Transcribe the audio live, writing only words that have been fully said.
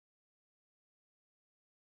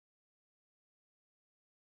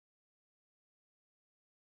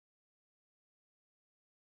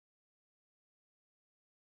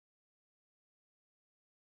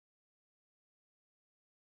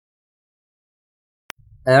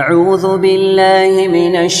أعوذ بالله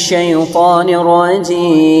من الشيطان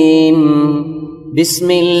الرجيم بسم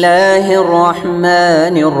الله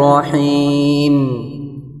الرحمن الرحيم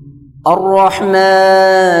الرحمن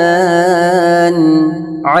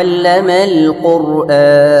علم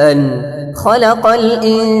القرآن خلق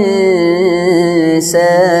الإنسان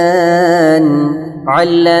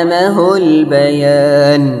علمه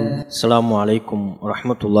البيان. அஸ்ஸலாமு அலைக்கும்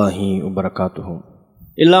வரஹ்மத்துல்லாஹி வபரகாத்துஹு.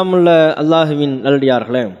 இல்லாமுள்ள அல்லாஹுவின்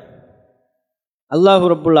நல்லடியார்களே, அல்லாஹு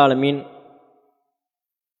ரப்புல் ஆலமீன்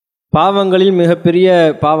பாவங்களில் மிகப்பெரிய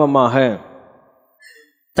பாவமாக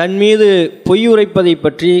தன் மீது பொய்யுரைப்பதை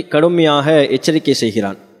பற்றி கடுமையாக எச்சரிக்கை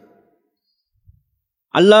செய்கிறான்.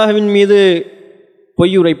 அல்லாஹுவின் மீது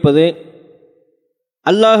பொய்யுரைப்பது,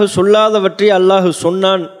 அல்லாஹு சொல்லாதவற்றை அல்லாஹு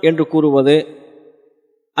சொன்னான் என்று கூறுவது,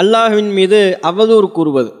 அல்லாஹுவின் மீது அவதூறு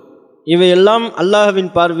கூறுவது, இவையெல்லாம்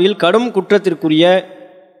அல்லாஹுவின் பார்வையில் கடும் குற்றத்திற்குரிய,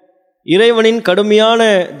 இறைவனின் கடுமையான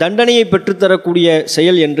தண்டனையை பெற்றுத்தரக்கூடிய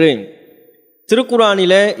செயல் என்று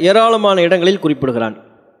திருக்குர்ஆனில் ஏராளமான இடங்களில் குறிப்பிடுகிறான்.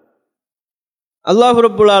 அல்லாஹு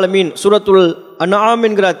ரப்புல் ஆலமீன் சூரத்துல் அன்ஆம்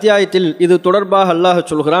என்கிற அத்தியாயத்தில் இது தொடர்பாக அல்லாஹ்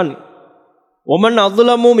சொல்கிறான், ஒமன்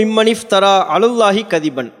அஸ்லமு மிம்மன் இஃப்தரா அலல்லாஹி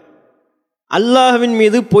கதிபன். அல்லாஹுவின்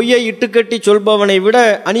மீது பொய்யை இட்டுக்கட்டி சொல்பவனை விட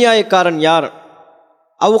அநியாயக்காரன் யார்?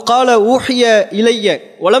 அவ் கால ஊஹிய இலைய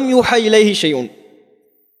ஒலம் யூஹ இலைஹி ஷைஉன்.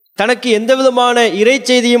 தனக்கு எந்த விதமான இறை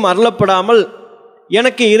செய்தியும் அருளப்படாமல்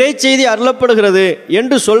எனக்கு இறை செய்தி அருளப்படுகிறது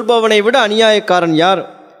என்று சொல்பவனை விட அநியாயக்காரன் யார்?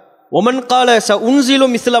 ஒமன் கால ச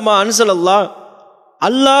உன்சிலும் இஸ்லமா அன்சலல்லாஹ்.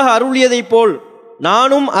 அல்லாஹ் அருளியதை போல்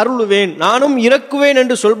நானும் அருளுவேன், நானும் இறக்குவேன்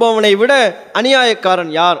என்று சொல்பவனை விட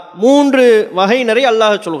அநியாயக்காரன் யார்? 3 வகையினரை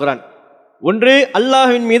அல்லாஹ் சொல்கிறான். ஒன்று,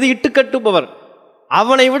 அல்லாஹ்வின் மீது இட்டுக்கட்டுபவர்,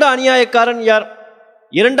 அவனை விட அநியாயக்காரன் யார்?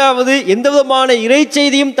 இரண்டாவது, எந்த விதமான இறை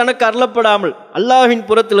செய்தியும் தனக்கு அருளப்படாமல், அல்லாஹ்வின்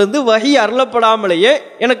புறத்திலிருந்து வஹி அருளப்படாமலேயே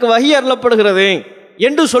எனக்கு வஹி அருளப்படுகிறது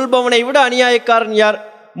என்று சொல்பவனை விட அநியாயக்காரன் யார்?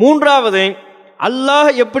 மூன்றாவது, அல்லாஹ்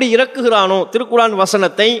எப்படி இறக்குகிறானோ திருக்குர்ஆன்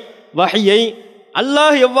வசனத்தை, வஹியை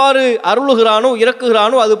அல்லாஹ் எவ்வாறு அருளுகிறானோ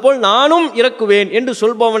இறக்குகிறானோ அதுபோல் நானும் இறக்குவேன் என்று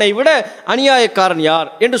சொல்பவனை விட அநியாயக்காரன் யார்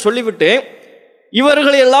என்று சொல்லிவிட்டு,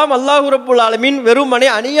 இவர்களையெல்லாம் அல்லாஹ் ரப்புல் ஆலமீன் வெறுமனே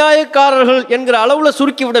அநியாயக்காரர்கள் என்கிற அளவில்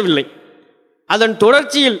சுருக்கிவிடவில்லை. அதன்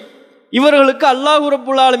தொடர்ச்சியில் இவர்களுக்கு அல்லாஹ்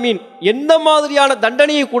ரப்புல் ஆலமீன் எந்த மாதிரியான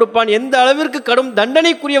தண்டனையை கொடுப்பான், எந்த அளவிற்கு கடும்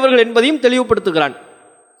தண்டனைக்குரியவர்கள் என்பதையும் தெளிவுபடுத்துகிறான்.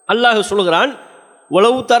 அல்லாஹ் சொல்கிறான்,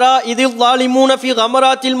 வலவு தரா இதில் ஸாலிமூன ஃபீ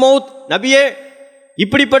கமராத்தில் மௌத். நபியே,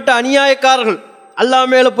 இப்படிப்பட்ட அநியாயக்காரர்கள், அல்லாஹ்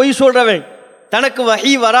மேல பொய் சொல்றவன், தனக்கு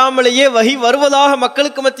வஹி வராமலேயே வஹி வருவதாக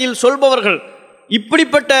மக்களுக்கு மத்தியில் சொல்பவர்கள்,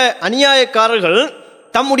 இப்படிப்பட்ட அநியாயக்காரர்கள்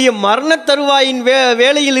தம்முடைய மரண தருவாயின்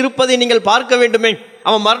வேலையில் இருப்பதை நீங்கள் பார்க்க வேண்டுமே.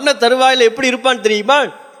 அவன் மரண தருவாயில் எப்படி இருப்பான் தெரியுமா?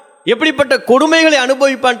 எப்படிப்பட்ட கொடுமைகளை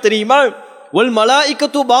அனுபவிப்பான் தெரியுமா? ஒல்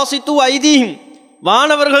மலாயிக்கத்து பாசித்து ஐதீஹிம்.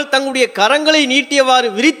 வானவர்கள் தங்களுடைய கரங்களை நீட்டியவாறு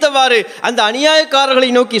விரித்தவாறு அந்த அநியாயக்காரர்களை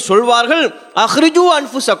நோக்கி சொல்வார்கள், அஹ்ரிஜு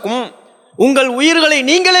அன்ஃபுசக்கும், உங்கள் உயிர்களை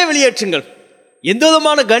நீங்களே வெளியேற்றுங்கள். எந்த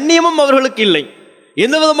விதமான கண்ணியமும் அவர்களுக்கு இல்லை,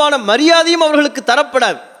 எந்த விதமான மரியாதையும் அவர்களுக்கு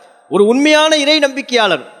தரப்படாது. ஒரு உண்மையான இறை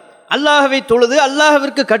நம்பிக்கையாளர், அல்லாஹ்வை தொழுது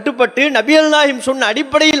அல்லாஹ்விற்கு கட்டுப்பட்டு நபிகள் நாயகம் சொன்ன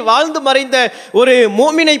அடிப்படையில் வாழ்ந்து மறைந்த ஒரு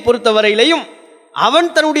மோமினை பொறுத்தவரையிலையும், அவன்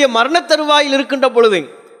தன்னுடைய மரண தருவாயில் இருக்கின்ற பொழுது,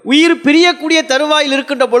 உயிர் பிரியக்கூடிய தருவாயில்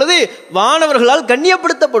இருக்கின்ற பொழுது வானவர்களால்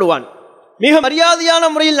கண்ணியப்படுத்தப்படுவான், மிக மரியாதையான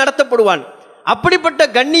முறையில் நடத்தப்படுவான். அப்படிப்பட்ட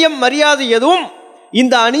கண்ணியம் மரியாதை எதுவும்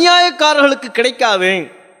இந்த அநியாயக்காரர்களுக்கு கிடைக்காது.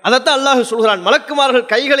 அதைத்தான் அல்லாஹ் சொல்கிறான். மலக்குமார்கள்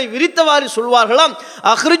கைகளை விரித்தவாறு சொல்வார்களாம்,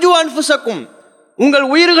 அஹ்ரிஜு அன்ஃபுசக்கும், உங்கள்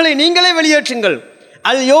உயிர்களை நீங்களே வெளியேற்றுங்கள்.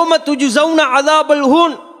 அல் யௌம துஜ்ஸௌன அஸாபல்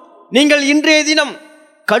ஹூன், நீங்கள் இன்றைய தினம்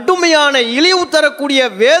கடுமையான இழிவு தரக்கூடிய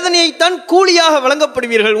வேதனையைத்தான் கூலியாக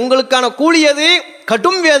வழங்கப்படுவீர்கள். உங்களுக்கான கூலி எது?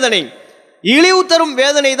 கடும் வேதனை, இழிவு தரும்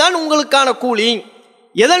வேதனை தான் உங்களுக்கான கூலி.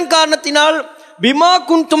 எதன் காரணத்தினால்? பிமா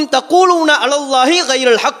குன்தும் தகூலுன அலல்லாஹி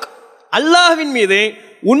கைரல் ஹக், அல்லாஹ்வின் மீது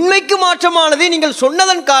உண்மைக்கு மாற்றமானதை நீங்கள்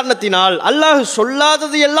சொன்னதன் காரணத்தினால். அல்லாஹ்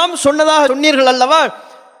சொல்லாதது எல்லாம் சொன்னதாக சொன்னீர்கள் அல்லவா?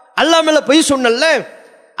 அல்லாஹ் மேல பொய் சொன்னல்ல,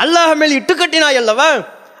 அல்லாஹ் மேல் இட்டுக்கட்டினாய் அல்லவா?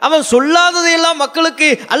 அவன் சொல்லாததையெல்லாம் மக்களுக்கு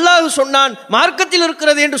அல்லாஹ் சொன்னான், மார்க்கத்தில்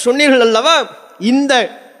இருக்கிறது என்று சொன்னீர்கள் அல்லவா? இந்த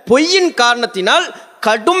பொய்யின் காரணத்தினால்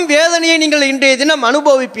கடும் வேதனையை நீங்கள் இன்றைய தினம்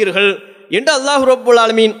அனுபவிப்பீர்கள் என்று அல்லாஹ் ரப்புல்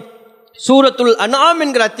ஆலமீன் சூரத்துல் அன்ஆம்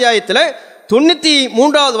என்கிற அத்தியாயத்தில்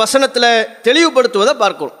 93வது வசனத்தில் தெளிவுபடுத்துவதை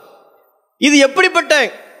பார்க்கிறோம். இது எப்படிப்பட்ட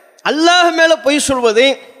அல்லாஹ் மேல பொய் சொல்வது,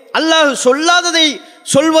 அல்லாஹ் சொல்லாததை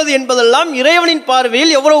சொல்வது என்பதெல்லாம் இறைவனின்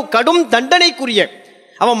பார்வையில் எவ்வளவு கடும் தண்டனைக்குரிய.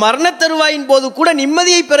 அவன் மரண தருவாயின் போது கூட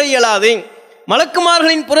நிம்மதியை பெற இயலாது,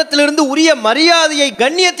 மலக்குமார்களின் புறத்திலிருந்து உரிய மரியாதையை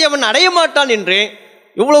கண்ணியத்தை அவன் அடைய மாட்டான் என்று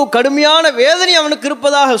இவ்வளவு கடுமையான வேதனை அவனுக்கு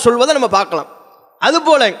இருப்பதாக சொல்வதை நம்ம பார்க்கலாம்.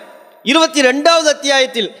 அதுபோல 22வது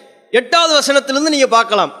அத்தியாயத்தில் 8வது வசனத்திலிருந்து நீங்க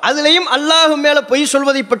பார்க்கலாம். அதுலயும் அல்லாஹ் மேல பொய்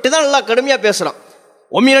சொல்வதை பற்றி தான் அல்லாஹ் கடுமையா பேசுறான்.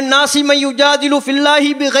 ஒமினன் நாஸி மை யுஜாதிலு ஃபில்லாஹி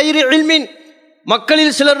பிகைரி இல்மின்,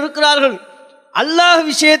 மக்களில் சிலர் இருக்கிறார்கள் அல்லாஹ்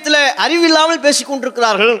விஷயத்துல அறிவில்லாமல் பேசிக்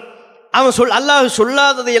கொண்டிருக்கிறார்கள். அவன் அல்லாஹ்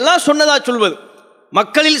சொல்லாததை எல்லாம் சொன்னதா சொல்வது.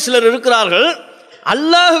 மக்களில் சிலர் இருக்கிறார்கள்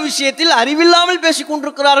அல்லாஹ் விஷயத்தில் அறிவில்லாமல் பேசிக்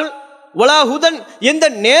கொண்டிருக்கிறார்கள். ஒலா ஹுதன், எந்த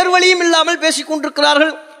நேர்வழியும் இல்லாமல் பேசிக்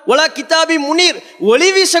கொண்டிருக்கிறார்கள். ஒலா கிதாபி முனீர், ஒளி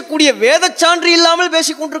வீசக்கூடிய வேத சான்று இல்லாமல்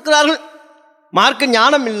பேசிக் கொண்டிருக்கிறார்கள். மார்க்க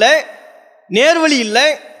ஞானம் இல்லை, நேர்வழி இல்லை,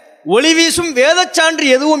 ஒளி வீசும் வேத சான்று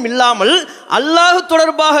எதுவும் இல்லாமல் அல்லாஹ்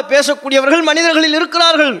தொடர்பாக பேசக்கூடியவர்கள் மனிதர்களில்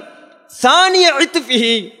இருக்கிறார்கள். சானிய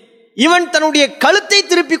அழித்துஃபிஹி, இவன் தன்னுடைய கழுத்தை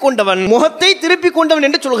திருப்பி கொண்டவன், முகத்தை திருப்பி கொண்டவன்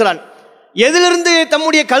என்று சொல்கிறான். எதிலிருந்து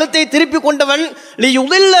தம்முடைய கழுத்தை திருப்பி கொண்டவன்?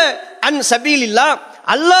 லியுதில்ல அன் சபீலில்லாஹ்,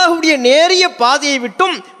 அல்லாஹ்வுடைய நேரிய பாதையை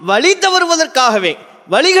விட்டும் வழி தவறுவதற்காகவே,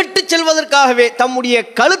 வழிகட்டு செல்வதற்காகவே தம்முடைய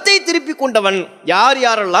கழுத்தை திருப்பி கொண்டவன். யார்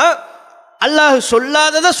யாரெல்லாம் அல்லாஹ்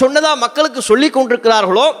சொல்லாததை சொன்னதா மக்களுக்கு சொல்லிக்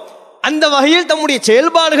கொண்டிருக்கிறார்களோ, அந்த வகையில் தம்முடைய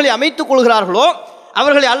செயல்பாடுகளை அமைத்துக் கொள்கிறார்களோ,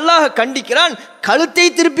 அவர்களை அல்லாஹ் கண்டிக்கிறான். கழுத்தை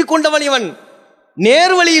திருப்பி கொண்டவன் இவன்.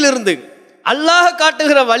 நேர்வழியிலிருந்து, அல்லாஹ்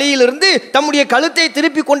காட்டுகிற வழியிலிருந்து தம்முடைய கழுத்தை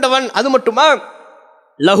திருப்பி கொண்டவன். அது மட்டுமா,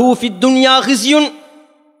 லஹு ஃபித் துன்யா ஹிஸ்யுன்,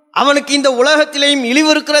 அவனுக்கு இந்த உலகத்திலேயும் இழிவு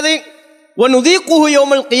இருக்கிறது. வனுதீகுஹு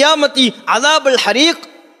யௌமல் கியாமத்தி அஸாபல் ஹரீக்,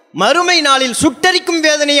 மறுமை நாளில் சுட்டரிக்கும்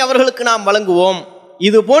வேதனை அவர்களுக்கு நாம் வழங்குவோம்.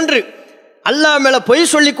 இது போன்று அல்லாஹ் மேல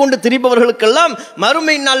பொய் சொல்லிக் கொண்டு திரிபவர்களுக்கெல்லாம்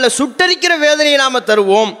மறுமை நாளில் சுட்டரிக்கிற வேதனையை நாம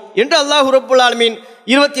தருவோம் என்று அல்லாஹ் ரப்புல் ஆலமீன்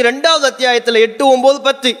 22வது அத்தியாயத்தில் 8, 9,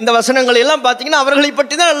 10 இந்த வசனங்களை எல்லாம் பார்த்தீங்கன்னா அவர்களை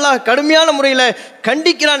பற்றி தான் அல்லாஹ் கடுமையான முறையில்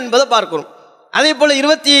கண்டிக்கிறான் என்பதை பார்க்கிறோம். அதே போல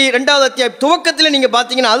 22வது அத்தியாயம் துவக்கத்தில் நீங்க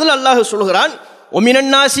பார்த்தீங்கன்னா அதில் அல்லாஹ் சொல்கிறான்,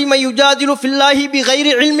 ஒமினன் நாஸி மை யுஜாதிலு ஃபில்லாஹி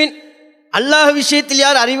பிகைரி இல்மின், அல்லாஹ் விஷயத்தில்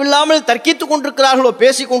யார் அறிவில்லாமல் தர்க்கித்துக் கொண்டிருக்கிறார்களோ,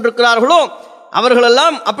 பேசிக் கொண்டிருக்கிறார்களோ,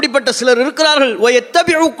 அவர்களெல்லாம் அப்படிப்பட்ட சிலர் இருக்கிறார்கள்.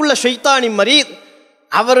 ஒயத்தபிஉக்குள்ள ஷைத்தானி மரீத்,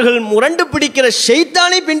 அவர்கள் முரண்டு பிடிக்கிற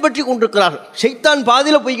ஷைத்தானை பின்பற்றி கொண்டிருக்கிறார்கள். ஷைத்தான்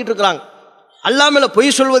பாதையில போய்கிட்டு இருக்கிறாங்க. அல்லாஹ் மேல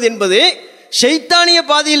பொய் சொல்வது என்பது ஷைத்தானிய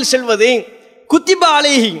பாதையில் செல்வது. குத்திப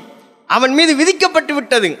அலைஹி, அவன் மீது விதிக்கப்பட்டு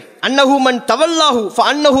விட்டது. அன்னஹு மன் தவல்லாஹு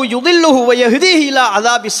ஃபஅன்னஹு யுதில்லுஹு வயஹ்தீஹி இலா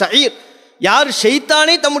அஸாபி ஸஈர், யார்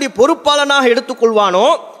ஷைத்தானை தம்முடைய பொறுப்பாளனாக எடுத்துக்கொள்வானோ,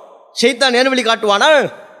 ஷைத்தான் நேர்வழி காட்டுவானா,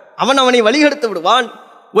 அவனை வழிகெடுத்து விடுவான்.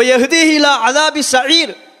 வயஹ்தீஹி இலா அஸாபி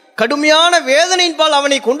ஸஈர், கடுமையான வேதனையின் பால்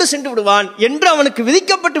அவனை கொண்டு சென்று விடுவான் என்று அவனுக்கு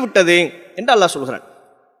விதிக்கப்பட்டு விட்டது என்று அல்லாஹ் சொல்கிறான்.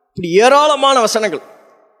 இப்படி ஏராளமான வசனங்கள்,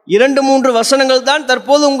 2-3 வசனங்கள் தான்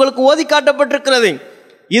தற்போது உங்களுக்கு ஓதி காட்டப்பட்டிருக்கிறது.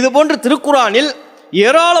 இது போன்று திருக்குரானில்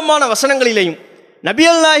ஏராளமான வசனங்களிலேயும்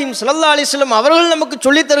நபிகள் நாயகம் ஸல்லல்லாஹு அலைஹி வஸல்லம் அவர்கள் நமக்கு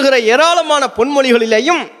சொல்லித் தருகிற ஏராளமான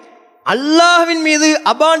பொன்மொழிகளிலேயும் அல்லாஹ்வின் மீது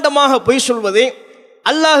அபாண்டமாக பொய் சொல்வது,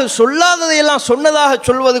 அல்லாஹ் சொல்லாததையெல்லாம் சொன்னதாக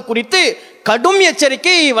சொல்வது குறித்து கடும்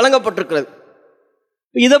எச்சரிக்கை வழங்கப்பட்டிருக்கிறது.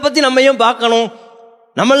 இதை பற்றி நம்ம ஏன் பார்க்கணும்?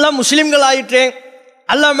 நம்மெல்லாம் முஸ்லிம்கள் ஆயிற்றே,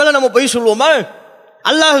 அல்லாஹ் மேலே நம்ம பொய் சொல்லுவோமா?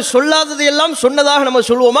 அல்லாஹ் சொல்லாததையெல்லாம் சொன்னதாக நம்ம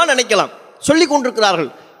சொல்லுவோமா? நினைக்கலாம். சொல்லிக் கொண்டிருக்கிறார்கள்.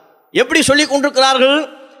 எப்படி சொல்லிக் கொண்டிருக்கிறார்கள்?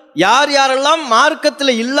 யார் யாரெல்லாம்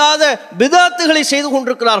மார்க்கத்தில் இல்லாத பிதாத்துகளை செய்து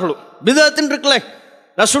கொண்டிருக்கிறார்களோ, பிதாத்துன்னு இருக்குல்ல,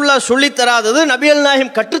 ரசூலுல்லாஹ் சொல்லித் தராதது, நபிகள்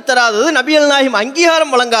நாயகம் கற்றுத்தராதது, நபிகள் நாயகம்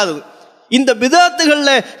அங்கீகாரம் வழங்காதது, இந்த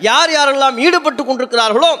பிதாத்துகளில் யார் யாரெல்லாம் ஈடுபட்டு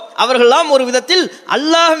கொண்டிருக்கிறார்களோ அவர்களெல்லாம் ஒரு விதத்தில்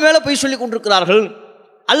அல்லாஹ் மேலே பொய் சொல்லிக் கொண்டிருக்கிறார்கள்.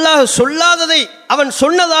 அல்லாஹ் சொல்லாததை அவன்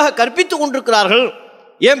சொன்னதாக கற்பித்துக் கொண்டிருக்கிறார்கள்.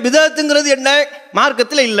 ஏன் பிதாத்துங்கிறது என்ன?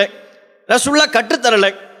 மார்க்கத்தில் இல்லை, ரசூலுல்லாஹ்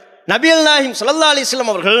கற்றுத்தரலை. நபிகள் நாயகம் ஸல்லல்லாஹு அலைஹி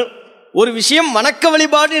வஸல்லம் அவர்கள் ஒரு விஷயம் வணக்க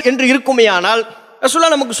வழிபாடு என்று இருக்குமேயானால்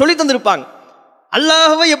ரசூலுல்லாஹ் நமக்கு சொல்லி தந்திருப்பாங்க.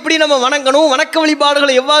 அல்லாஹ்வை எப்படி நம்ம வணங்கணும், வணக்க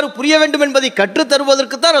வழிபாடுகளை எவ்வாறு புரிய வேண்டும் என்பதை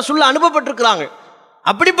கற்றுத்தருவதற்கு தான் ரசூலுல்லாஹ் அனுப்பப்பட்டிருக்கிறாங்க.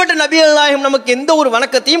 அப்படிப்பட்ட நபிகள் நாயகம் நமக்கு எந்த ஒரு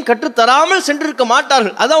வணக்கத்தையும் கற்றுத்தராமல் சென்றிருக்க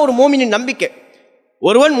மாட்டார்கள். அதான் ஒரு மோமினின் நம்பிக்கை.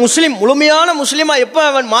 ஒருவன் முஸ்லிம், முழுமையான முஸ்லிமா எப்போ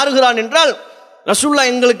அவன் மாறுகிறான் என்றால்,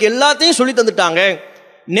 ரசூலுல்லாஹ் எங்களுக்கு எல்லாத்தையும் சொல்லி தந்துட்டாங்க,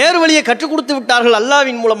 நேர்வழியை கற்றுக் கொடுத்து விட்டார்கள்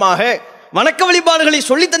அல்லாஹ்வின் மூலமாக, வணக்க வழிபாடுகளை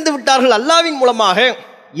சொல்லி தந்து விட்டார்கள் அல்லாஹ்வின் மூலமாக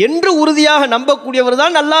என்று உறுதியாக நம்பக்கூடியவர்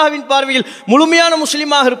தான் அல்லாஹ்வின் பார்வையில் முழுமையான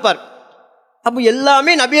முஸ்லிமாக இருப்பார். அப்போ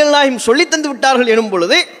எல்லாமே நபிகள் நாயகம் சொல்லி தந்து விட்டார்கள் எனும்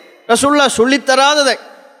பொழுது ரசூலுல்லாஹ் சொல்லித்தராததை,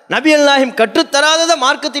 நபிகள் நாயகம் கற்றுத்தராததை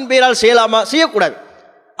மார்க்கத்தின் பெயரால் செய்யலாமா? செய்யக்கூடாது.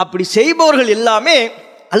 அப்படி செய்பவர்கள் எல்லாமே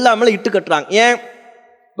அல்லாஹ் மேலே இட்டு கட்டுறாங்க. ஏன்?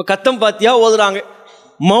 இப்போ கத்தம் பாத்தியா ஓதுறாங்க,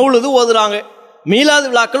 மௌலுது ஓதுறாங்க, மீலாது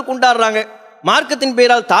விழாக்கள் கொண்டாடுறாங்க, மார்க்கத்தின்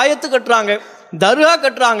பெயரால் தாயத்து கட்டுறாங்க, தர்கா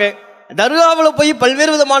கட்டுறாங்க, தர்காவில் போய்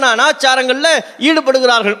பல்வேறு விதமான அனாச்சாரங்களில்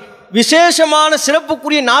ஈடுபடுகிறார்கள். விசேஷமான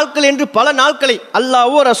சிறப்புக்குரிய நாட்கள் என்று பல நாட்களை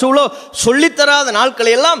அல்லாஹ்வோ ரசூலோ சொல்லித்தராத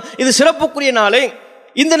நாட்களை எல்லாம் இது சிறப்புக்குரிய நாளே,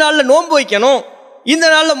 இந்த நாளில் நோன்பு வைக்கணும், இந்த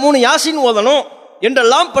நாளில் 3 யாசின் ஓதணும்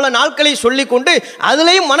என்றெல்லாம் பல நாட்களை சொல்லிக்கொண்டு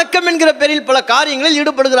அதிலையும் வணக்கம் என்கிற பெயரில் பல காரியங்களில்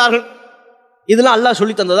ஈடுபடுகிறார்கள். இதெல்லாம் அல்லாஹ்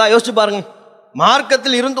சொல்லி தந்ததா? யோசிச்சு பாருங்க.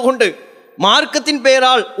 மார்க்கத்தில் இருந்து கொண்டு மார்க்கத்தின்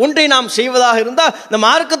பெயரால் ஒன்றை நாம் செய்வதாக இருந்தால் இந்த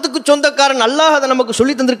மார்க்கத்துக்கு சொந்தக்காரன் அல்லாஹ் அதை நமக்கு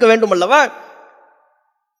சொல்லி தந்திருக்க வேண்டும் அல்லவா?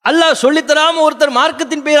 அல்லாஹ் சொல்லித்தராம ஒருத்தர்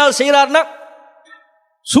மார்க்கத்தின் பெயரால் செய்கிறார்னா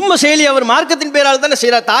சும்மா செயலி, அவர் மார்க்கத்தின் பெயரால் தானே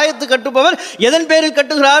செய்கிறார். தாயத்து கட்டுப்பவர் எதன் பேரில்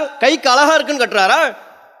கட்டுகிறார்? கைக்கு அழகா இருக்குன்னு கட்டுறாரா?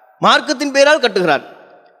 மார்க்கத்தின் பெயரால் கட்டுகிறார்.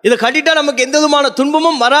 இதை கட்டிட்டா நமக்கு எந்த விதமான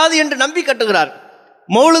துன்பமும் வராது என்று நம்பி கட்டுகிறார்.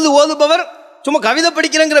 மௌலுது ஓதுபவர் சும்மா கவிதை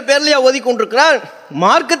படிக்கிறங்கிற பேர்லையா ஓதி கொண்டிருக்கிறார்?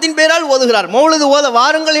 மார்க்கத்தின் பெயரால் ஓதுகிறார். மௌலுது ஓத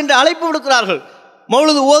வாருங்கள் என்று அழைப்பு விடுக்கிறார்கள்.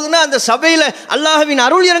 மௌலுது ஓதுனா அந்த சபையில் அல்லாஹ்வின்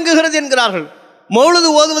அருள் இறங்குகிறது என்கிறார்கள். மௌலுது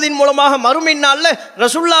ஓதுவதின் மூலமாக மறுமை நாளில்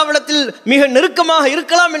ரசூலுல்லாஹ்விடத்தில் மிக நெருக்கமாக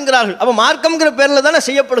இருக்கலாம் என்கிறார்கள். அப்போ மார்க்கம்ங்கிற பேரில் தானே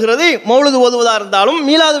செய்யப்படுகிறது. மௌலுது ஓதுவதாக இருந்தாலும்,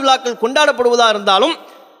 மீலாது விழாக்கள் கொண்டாடப்படுவதாக இருந்தாலும்,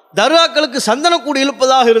 தர்காக்களுக்கு சந்தனக்கூடு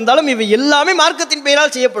இழுப்பதாக இருந்தாலும், இவை எல்லாமே மார்க்கத்தின்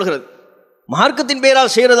பெயரால் செய்யப்படுகிறது. மார்க்கத்தின்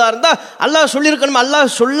பெயரால் செய்கிறதா இருந்தால் அல்லாஹ் சொல்லியிருக்கணும். அல்லாஹ்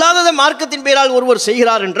சொல்லாததை மார்க்கத்தின் பெயரால் ஒருவர்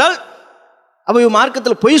செய்கிறார் என்றால் அப்போ இவர்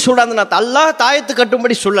மார்க்கத்தில் பொய் சொல்றாங்க. அல்லாஹ் தாயத்து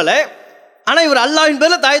கட்டும்படி சொல்லலை, ஆனால் இவர் அல்லாஹ்வின்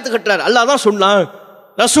பேரில் தாயத்து கட்டுறார். அல்லாஹ் தான் சொன்னான்,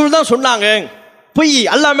 ரசூல் தான் சொன்னாங்க. பொய்,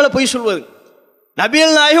 அல்லாஹ் மேலே பொய் சொல்வது.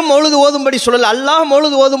 நபிகள் நாயகம் மௌலுது ஓதும்படி சொல்லலை, அல்லாஹ்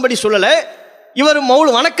மௌலுது ஓதும்படி சொல்லலை. இவர்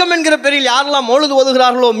வணக்கம் என்கிற பேரில் யாரெல்லாம் மௌலுது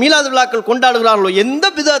ஓதுகிறார்களோ, மீலாது விழாக்கள் கொண்டாடுகிறார்களோ, எந்த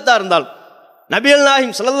பிதஅத்தா இருந்தாலும் நபிகள்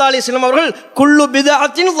நாயகம் ஸல்லல்லாஹு அலைஹி வஸல்லம் அவர்கள் குல்லு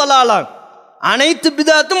பிதஅத்தின் ஸலாலா, அனைத்து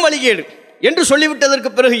பிதஅத்தும் வழிகேடு என்று சொல்லிவிட்டதற்கு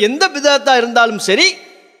பிறகு எந்த பிதஅத்தா இருந்தாலும் சரி,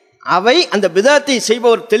 அவை அந்த பிதஅத்தை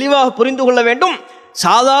செய்பவர் தெளிவாக புரிந்து கொள்ள வேண்டும்.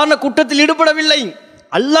 சாதாரண குற்றத்தில் ஈடுபடவில்லை,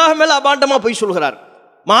 அல்லாஹ் மேல அபாண்டமா பொய் சொல்கிறார்.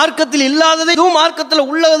 மார்க்கத்தில் இல்லாததை இதுவும் மார்க்கத்தில்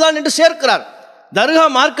உள்ளதுதான் என்று சேர்க்கிறார். தர்கா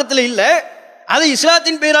மார்க்கத்தில் இல்லை, அதை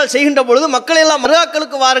இஸ்லாத்தின் பெயரால் செய்கின்ற பொழுது மக்கள் எல்லாம்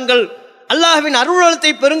தர்காக்களுக்கு வாருங்கள், அல்லாஹ்வின்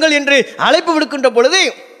அருள்வளத்தை பெறுங்கள் என்று அழைப்பு விடுக்கின்ற பொழுது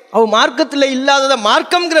அவர் மார்க்கத்தில் இல்லாததை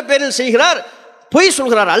மார்க்கம்ங்கிற பேரில் செய்கிறார், பொய்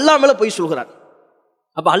சொல்கிறார், அல்லாஹ் மேல பொய் சொல்கிறார்.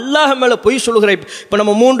 அப்ப அல்லாஹ் மேல பொய் சொல்கிற இப்ப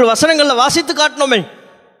நம்ம 3 வசனங்கள்ல வாசித்து காட்டினோமே,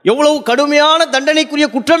 எவ்வளவு கடுமையான தண்டனைக்குரிய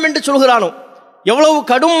குற்றம் என்று சொல்கிறானோ, எவ்வளவு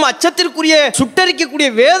கடும் அச்சத்திற்குரிய சுட்டரிக்கக்கூடிய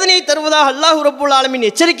வேதனையை தருவதாக அல்லாஹ் ரப்புல் ஆலமீன்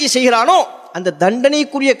எச்சரிக்கை செய்கிறானோ, அந்த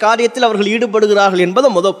தண்டனைக்குரிய காரியத்தில் அவர்கள் ஈடுபடுகிறார்கள் என்பதை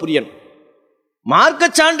புரியணும். மார்க்க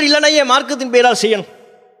சான்று இல்லைனையே மார்க்கத்தின் பெயரால் செய்யணும்.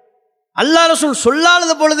 அல்லாஹ் ரசூல்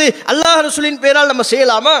சொல்லாத பொழுது அல்லாஹ் ரசூலின் பெயரால் நம்ம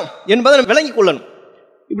செய்யலாமா என்பதை விளங்கிக் கொள்ளணும்.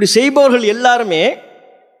 இப்படி செய்பவர்கள் எல்லாருமே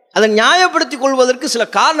அதை நியாயப்படுத்திக் கொள்வதற்கு சில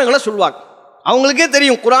காரணங்களை சொல்வாங்க. அவங்களுக்கே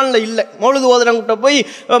தெரியும் குரான்ல இல்லை. மௌலுது ஓதுறவங்கிட்ட போய்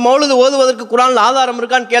மௌலுது ஓதுவதற்கு குரான்ல ஆதாரம்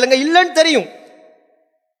இருக்கான்னு கேளுங்க, இல்லைன்னு தெரியும்.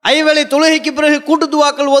 ஐவேளை தொழுகைக்கு பிறகு கூட்டு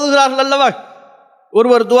துவாக்கள் ஓதுகிறார்கள் அல்லவா?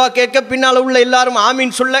 ஒருவர் துவா கேட்க பின்னால் உள்ள எல்லாரும்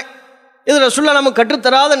ஆமீன் சொல்ல, இது ரசூலுல்லாஹ் நமக்கு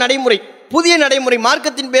கற்றுத்தராத நடைமுறை, புதிய நடைமுறை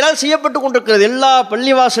மார்க்கத்தின் பெயரால் செய்யப்பட்டு கொண்டிருக்கிறது. எல்லா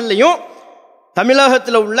பள்ளிவாசல்லையும்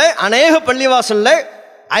தமிழகத்தில் உள்ள அநேக பள்ளிவாசல்ல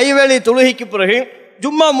ஐவேளை தொழுகைக்கு பிறகு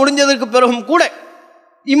ஜும்மா முடிஞ்சதற்கு பிறகும் கூட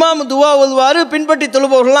இமாம் துவா ஓதுவார், பின்பற்றி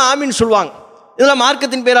தொழுபவர்கள்லாம் ஆமீன் சொல்லுவாங்க. இதெல்லாம்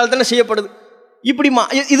மார்க்கத்தின் பெயரால் தானே செய்யப்படுது. இப்படி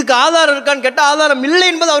இதுக்கு ஆதாரம் இருக்கான்னு கேட்டால் ஆதாரம் இல்லை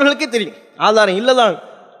என்பது அவர்களுக்கே தெரியும். ஆதாரம் இல்லை தான்,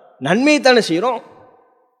 நன்மையை தானே செய்கிறோம்.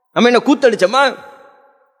 நம்ம என்ன கூத்தடிச்சோமா?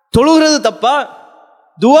 தொழுகிறது தப்பா?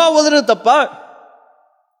 துவா ஓதுறது தப்பா?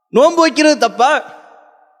 நோன்பு வைக்கிறது தப்பா?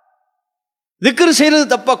 திக்ர் செய்கிறது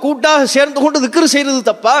தப்பா? கூட்டாக சேர்ந்து கொண்டு திக்ர் செய்கிறது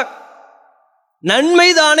தப்பா?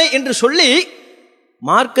 நன்மைதானே என்று சொல்லி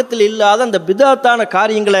மார்க்கத்தில் இல்லாத அந்த பிதஅத்தான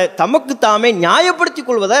காரியங்களை தமக்கு தாமே நியாயப்படுத்திக்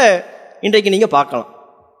கொள்வதை இன்றைக்கு நீங்க பார்க்கலாம்.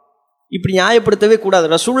 இப்படி நியாயப்படுத்தவே கூடாது.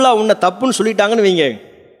 ரசூலுல்லாஹ் உன்னை தப்புன்னு சொல்லிட்டாங்கன்னு வைங்க,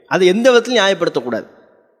 அதை எந்த விதத்திலும் நியாயப்படுத்தக்கூடாது.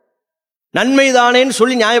 நன்மைதானேன்னு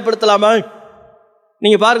சொல்லி நியாயப்படுத்தலாமா?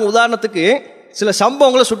 நீங்க பாருங்க, உதாரணத்துக்கு சில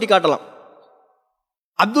சம்பவங்களை சுட்டி காட்டலாம்.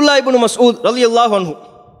 அப்துல்லா இப்னு மஸ்ஊத் ரலியல்லாஹு அன்ஹு,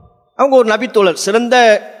 அவங்க ஒரு நபித்தோழர், சிறந்த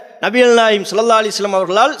நபிகள் நாயகம் ஸல்லல்லாஹு அலைஹி வஸல்லம்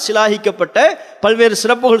அவர்களால் சிலாகிக்கப்பட்ட பல்வேறு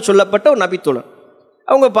சிறப்புகள் சொல்லப்பட்ட ஒரு நபித்தோழர்.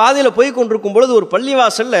 அவங்க பாதையில் போய் கொண்டிருக்கும் பொழுது ஒரு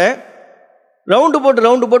பள்ளிவாசலில் ரவுண்டு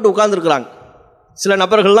போட்டு உட்கார்ந்துருக்குறாங்க. சில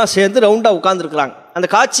நபர்கள்லாம் சேர்ந்து ரவுண்டாக உட்கார்ந்துருக்குறாங்க. அந்த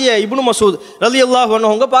காட்சியை இப்னு மஸ்ஊத் ரலியல்லாஹு அன்ஹு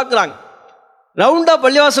அவங்க பார்க்குறாங்க. ரவுண்டாக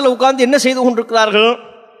பள்ளிவாசலில் உட்கார்ந்து என்ன செய்து கொண்டிருக்கிறார்கள்?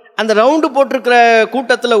 அந்த ரவுண்டு போட்டிருக்கிற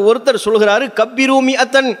கூட்டத்தில் ஒருத்தர் சொல்கிறாரு, கப்பிரூமி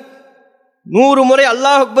அத்தன், 100 முறை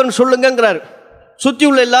அல்லாஹ் அக்பர்னு சொல்லுங்கிறாரு. சுற்றி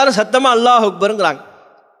உள்ள எல்லாரும் சத்தமாக அல்லாஹ் அக்பருங்கிறாங்க.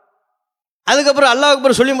 அதுக்கப்புறம் அல்லாஹ்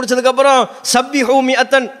அக்பர் சொல்லி முடிச்சதுக்கப்புறம் சப்பிஹூமி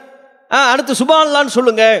அத்தன், அடுத்து சுப்ஹானல்லாஹ்னு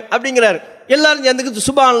சொல்லுங்க அப்படிங்கிறாரு. எல்லாரும் சேர்ந்துக்கு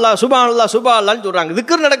சுப்ஹானல்லாஹ் சுப்ஹானல்லாஹ் சுப்ஹானல்லாஹ்னு சொல்றாங்க.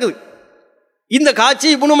 திக்ர் நடக்குது. இந்த காட்சி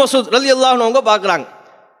இப்னு மஸ்ஊத் ரலியல்லாஹு அன்ஹு அவங்க பார்க்குறாங்க.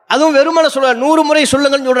 அதுவும் வெறுமனை சொல்ல 100 முறை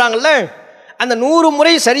சொல்லுங்கன்னு சொல்றாங்கல்ல, அந்த 100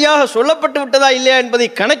 முறை சரியாக சொல்லப்பட்டு விட்டதா இல்லையா என்பதை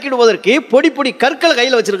கணக்கிடுவதற்கு பொடி கற்கள்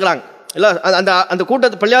கையில் வச்சிருக்கிறாங்க. இல்லை அந்த அந்த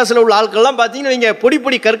கூட்டத்து பள்ளியாசலில் உள்ள ஆட்கள்லாம் பார்த்தீங்கன்னா நீங்கள்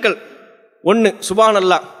பொடி கற்கள், 1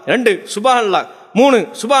 சுப்ஹானல்லாஹ், 2 சுப்ஹானல்லாஹ், 3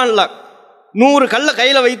 சுப்ஹானல்லாஹ், 100 கல்லை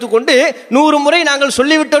கையில் வைத்துக்கொண்டு 100 முறை நாங்கள்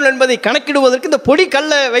சொல்லிவிட்டோம் என்பதை கணக்கிடுவதற்கு இந்த பொடி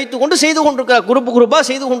கல்லை வைத்துக்கொண்டு செய்து கொண்டிருக்கிறார், குரூப்பாக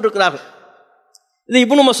செய்து கொண்டிருக்கிறார்கள். இது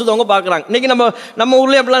இப்னு மஸ்ஊத் அவங்க பார்க்குறாங்க. இன்னைக்கு நம்ம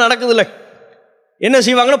ஊர்லேயே அப்படிலாம் நடக்குது இல்லை. என்ன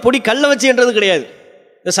செய்வாங்கன்னா பொடி கல்லை வச்சு என்றது கிடையாது,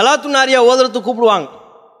 இந்த சலாத்து நாரியா ஓதுறதுக்கு கூப்பிடுவாங்க.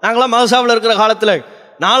 நாங்களாம் மதசாவில் இருக்கிற காலத்தில்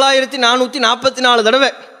 4444 தடவை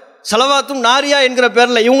சலவாத்தும் நாரியா என்கிற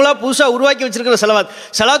பேரில் இவங்களா புதுசாக உருவாக்கி வச்சிருக்கிற செலவாத்.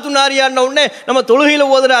 சலாத்தும் நாரியான்ன உடனே நம்ம தொழுகையில்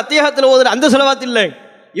ஓதுற அத்தியாகத்தில் ஓதுற அந்த செலவாத்து இல்லை.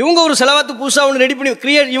 இவங்க ஒரு செலவாத்து புதுசாக ஒன்று ரெடி பண்ணி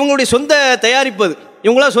இவங்களுடைய சொந்த தயாரிப்பது,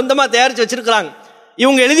 இவங்களா சொந்தமாக தயாரித்து வச்சிருக்கிறாங்க.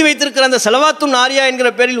 இவங்க எழுதி வைத்திருக்கிற அந்த செலவாத்தும் நாரியா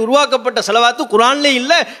என்கிற பேரில் உருவாக்கப்பட்ட செலவாத்து குரான்லேயும்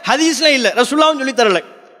இல்லை, ஹதீஸ்லேயும் இல்லை, ரசூலுல்லாஹ்வும் சொல்லி தரலை.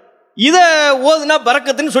 இதை ஓதுனா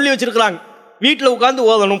பரக்கத்துன்னு சொல்லி வச்சிருக்கிறாங்க. வீட்டில் உட்காந்து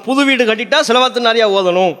ஓதணும், புது வீடு கட்டிட்டா செலவாத்து நாரியா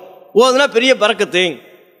ஓதணும், ஓதுனா பெரிய பரக்கத்து.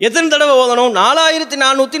 எத்தனை தடவை ஓதணும்?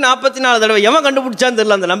 4444 தடவை. எவன் கண்டுபிடிச்சான்னு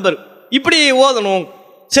தெரியல அந்த நம்பர். இப்படி ஓதணும்.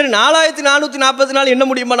 சரி, 4444 என்ன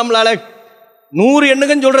முடியுமா நம்மளால? 100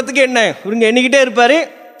 எண்ணுகன்னு சொல்றதுக்கு என்ன, இவங்க எண்ணிக்கிட்டே இருப்பாரு.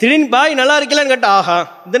 திடீர்னு பாய் நல்லா இருக்கலான்னு கேட்டா, ஆஹா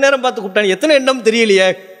இந்த நேரம் பார்த்து கூப்பிட்டாங்க, எத்தனை எண்ணம் தெரியலையே,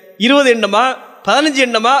 20 எண்ணமா 15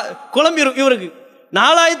 எண்ணமா குழம்பி இவருக்கு.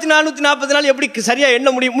 4444 எப்படி சரியா எண்ண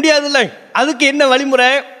முடியாது இல்லை. அதுக்கு என்ன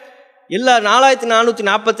வழிமுறை? எல்லா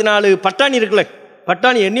 4444 பட்டாணி இருக்குல்ல,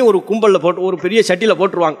 பட்டாணி எண்ணி ஒரு கும்பலில் போட்டு ஒரு பெரிய சட்டியில்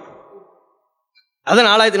போட்டுருவாங்க. அதை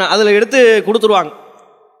 4000 அதில் எடுத்து கொடுத்துருவாங்க.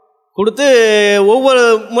 கொடுத்து ஒவ்வொரு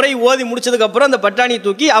முறை ஓதி முடிச்சதுக்கப்புறம் அந்த பட்டாணியை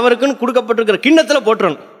தூக்கி அவருக்குன்னு கொடுக்கப்பட்டிருக்கிற கிண்ணத்தில்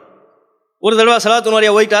போட்டுறணும். ஒரு தடவை சலாத்து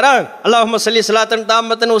நோரியா ஓய்ட்டாரா, அல்லாஹும்ம ஸல்லி ஸலாத்தன்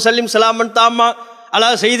தாம்மத்தன் வஸல்லிம் ஸலாமன் தாம்மா அலா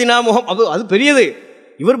சையிதினா முஹம்மது. அது பெரியது.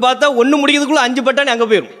 இவர் பார்த்தா ஒன்று முடிக்கிறதுக்குள்ள 5 பட்டாணி அங்கே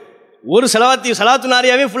போயிடும். ஒரு சலாத்து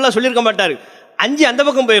நாரியாவே ஃபுல்லாக சொல்லியிருக்க மாட்டார், 5 அந்த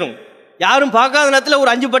பக்கம் போயிடும். யாரும் பார்க்காத நேரத்தில் ஒரு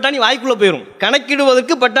 5 பட்டாணி வாய்க்குள்ளே போயிடும்.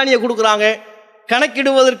 கணக்கிடுவதற்கு பட்டாணியை கொடுக்குறாங்க,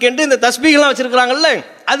 கணக்கிடுவதற்கு என்று இந்த தஸ்பீகெல்லாம் வச்சுருக்கிறாங்கல்ல,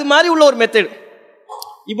 அது மாதிரி உள்ள ஒரு மெத்தட்.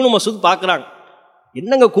 இப்னு மசூத் பார்க்குறாங்க,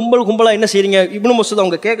 என்னங்க கும்பலாக என்ன செய்றீங்க? இப்னு மசூத்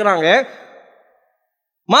அவங்க கேட்குறாங்க,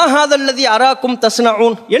 மாஹாதல்லதி அராக்கும்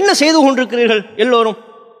தஸ்னஊன், என்ன செய்து கொண்டிருக்கிறீர்கள் எல்லோரும்?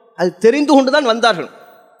 அது தெரிந்து கொண்டு தான் வந்தார்கள்,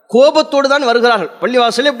 கோபத்தோடு தான் வருகிறார்கள்.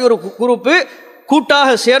 பள்ளிவாசலில் இப்படி ஒரு குரூப்பு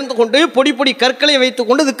கூட்டாக சேர்ந்து கொண்டு பொடி பொடி கற்களை வைத்துக்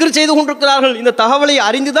கொண்டு திக்ர் செய்து கொண்டிருக்கிறார்கள். இந்த தகவலை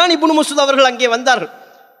அறிந்துதான் இப்னு மசூத் அவர்கள் அங்கே வந்தார்கள்.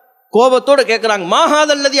 கோபத்தோடு கேட்கிறாங்க,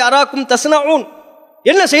 மாஹாதல்லதி அராக்கும் தஸ்னஊன்,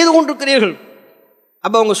 என்ன செய்து கொண்டிருக்கிறீர்கள்?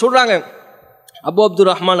 அப்போ அவங்க சொல்றாங்க, அபு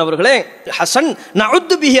அப்துர் ரஹ்மான் அவர்களே, ஹசன்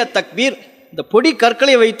நஉத்து பிஹி தக்பீர், இந்த பொடி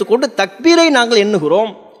கற்களை வைத்துக்கொண்டு தக்பீரை நாங்கள்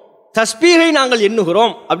எண்ணுகிறோம், தஸ்பீகை நாங்கள்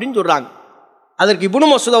எண்ணுகிறோம் அப்படின்னு சொல்றாங்க. அதற்கு இப்னு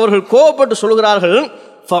மசூத் அவர்கள் கோபப்பட்டு சொல்கிறார்கள்,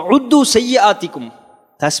 ஃபஉத்து ஸய்யிஆத்திக்கும்,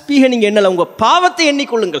 தஸ்பீகை நீங்க எண்ணல, உங்க பாவத்தை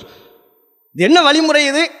எண்ணிக்கொள்ளுங்கள். இது என்ன வழிமுறை?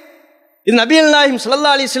 இது நபிகள் நாயகம்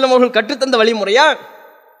ஸல்லல்லாஹு அலைஹி வஸல்லம் அவர்கள் கற்றுத்தந்த வழிமுறையா?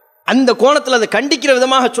 அந்த கோணத்தில் அதை கண்டிக்கிற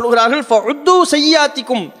விதமாக சொல்கிறார்கள், ஃபஉத்து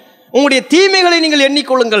ஸய்யிஆத்திக்கும், உங்களுடைய தீமைகளை நீங்கள்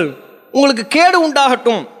எண்ணிக்கொள்ளுங்கள், உங்களுக்கு கேடு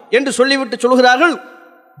உண்டாகட்டும் என்று சொல்லிவிட்டு சொல்கிறார்கள்.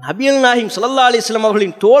 நபிகள் நாயகம் ஸல்லல்லாஹு அலைஹி வஸல்லம்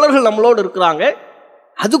அவர்களின் தோழர்கள் நம்மளோடு இருக்கிறாங்க,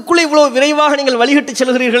 அதுக்குள்ளே இவ்வளவு விரைவாக நீங்கள் வழிகட்டு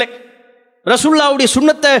செல்கிறீர்களே, ரசூலுல்லாஹ்வுடைய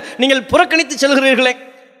சுன்னத்தை நீங்கள் புறக்கணித்து செல்கிறீர்களே,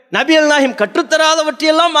 நபிகள் நாயகம்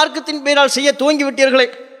கற்றுத்தராதவற்றையெல்லாம் மார்க்கத்தின் பெயரால் செய்ய துவங்கி விட்டீர்களே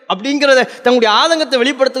அப்படிங்கிறத தங்களுடைய ஆதங்கத்தை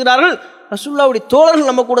வெளிப்படுத்துகிறார்கள். ரசூலுல்லாஹ்வுடைய தோழர்கள்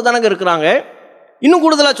நம்ம கூட தானங்க இருக்கிறாங்க. இன்னும்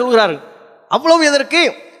கூடுதலாக சொல்கிறார்கள், அவ்வளவு எதற்கு,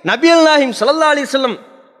 நபிகள் நாயகம் ஸல்லல்லாஹு அலைஹி வஸல்லம்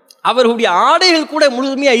அவர்களுடைய ஆடைகள் கூட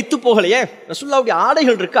முழுமையாக இத்து போகலையே, ரசூலுல்லாஹ்வுடைய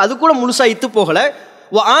ஆடைகள் இருக்கு, அது கூட முழுசா இத்து போகல.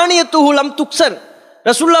 ஆணியத்துஹு லம் துக்ஸர்,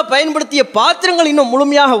 ரசூலுல்லாஹ் பயன்படுத்திய பாத்திரங்கள் இன்னும்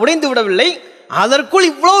முழுமையாக உடைந்து விடவில்லை, அதற்குள்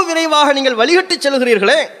இவ்வளவு விரைவாக நீங்கள் வழிகட்டு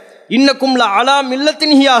செல்கிறீர்களே. இன்னக்கும் ல அலா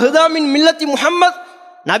மில்லத்தின் ஹிய அஹ்தா மின் மில்லத்தி முஹம்மத்,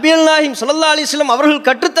 நபிகள் நாயகம் ஸல்லல்லாஹு அலைஹி வஸல்லம் அவர்கள்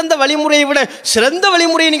கற்றுத்தந்த வழிமுறையை விட சிறந்த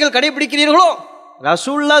வழிமுறையை நீங்கள் கடைபிடிக்கிறீர்களோ?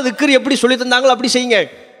 ரசூலுல்லாஹ் திக்ர் எப்படி சொல்லி தந்தாங்களோ அப்படி செய்யுங்க,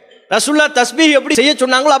 ரசூலுல்லாஹ் தஸ்பீஹ் எப்படி செய்ய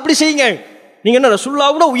சொன்னாங்களோ அப்படி செய்யுங்க. நீங்க என்ன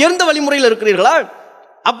ரசூலுல்லாஹ்வோட உயர்ந்த வழிமுறையில் இருக்கிறீர்களா?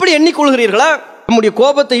 அப்படி எண்ணிக்கொள்கிறீர்களா? நம்முடைய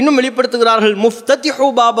கோபத்தை இன்னும் வெளிப்படுத்துகிறார்கள். முஃப்ததிஹு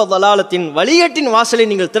பாப தலாலத்தின், வழிகேட்டின் வாசலை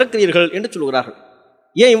நீங்கள் திறக்கிறீர்கள் என்று சொல்கிறார்கள்.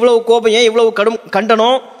 ஏன் இவ்வளவு கோபம், ஏன் இவ்வளவு கடும்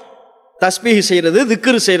கண்டனம்? தஸ்பீஹ் செய்கிறது,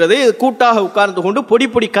 திக்ர் செய்கிறது, கூட்டாக உட்கார்ந்து கொண்டு பொடி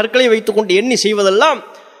பொடி கற்களை வைத்துக்கொண்டு எண்ணி செய்வதெல்லாம்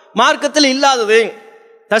மார்க்கத்தில் இல்லாதது.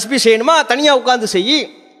 தஸ்பீஹ் செய்யணுமா தனியாக உட்கார்ந்து செய்யி,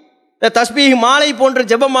 தஸ்பீஹ் மாலை போன்ற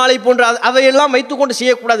ஜெப மாலை போன்ற அவையெல்லாம் வைத்துக்கொண்டு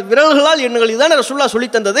செய்யக்கூடாது, விரல்களால் எண்ணுங்கள். இதுதான் ரசூலுல்லாஹ்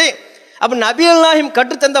சொல்லி தந்தது. அப்போ நபிகள் நாயகம்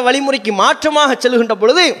கற்றுத்தந்த வழிமுறைக்கு மாற்றமாக செல்கின்ற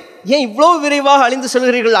பொழுது ஏன் இவ்வளவு விரைவாக அழிந்து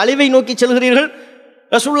செல்கிறீர்கள், அழிவை நோக்கி செல்கிறீர்கள்?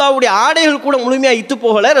 ரசூலுல்லாஹ்வுடைய ஆடைகள் கூட முழுமையாக இத்து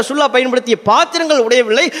போகல, ரசூலுல்லாஹ் பயன்படுத்திய பாத்திரங்கள்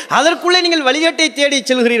உடையவில்லை, அதற்குள்ளே நீங்கள் வழிகேட்டை தேடி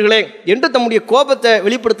செல்கிறீர்களே என்று தம்முடைய கோபத்தை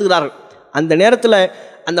வெளிப்படுத்துகிறார்கள். அந்த நேரத்தில்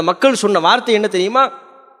அந்த மக்கள் சொன்ன வார்த்தை என்ன தெரியுமா?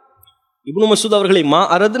 இப்னு மசூத் அவர்களை, மா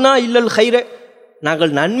அரதுனா இல்லல் ஹைர,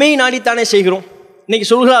 நாங்கள் நன்மை நாடித்தானே செய்கிறோம். இன்னைக்கு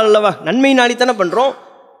சொல்கிறார் அல்லவா, நன்மை நாடித்தானே பண்ணுறோம்,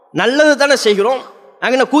 நல்லது தானே செய்கிறோம்,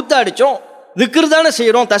 நாங்கள் என்ன கூத்த அடித்தோம், திக்ர் தானே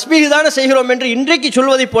செய்கிறோம், தஸ்பீஹ் தானே செய்கிறோம் என்று இன்றைக்கு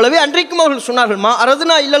சொல்வதைப் போலவே அன்றைக்கும் அவர்கள் சொன்னார்கள், மா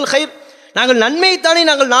அரதுனா இல்லல் ஹைர், நாங்கள் நன்மைத்தானே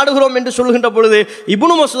நாங்கள் நாடுகிறோம் என்று சொல்கின்ற பொழுது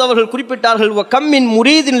இப்னு மசூத் அவர்கள் குறிப்பிட்டார்கள், வ கம்மின்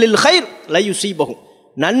முரீதின் லில் ஹைர் லை யுஸீபஹு,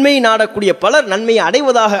 நன்மை நாடக்கூடிய பலர் நன்மையை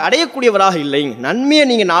அடையக்கூடியவராக இல்லை. நன்மையை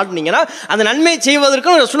நீங்கள் நாடுனீங்கன்னா அந்த நன்மையை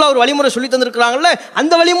செய்வதற்கு ரசூலுல்லாஹ் ஒரு வழிமுறை சொல்லி தந்திருக்கிறாங்கல்ல,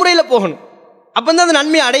 அந்த வழிமுறையில் போகணும். அப்போ தான் அந்த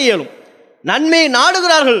நன்மையை அடைய இயலும். நன்மையை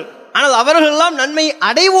நாடுகிறார்கள், ஆனால் அவர்களெல்லாம் நன்மை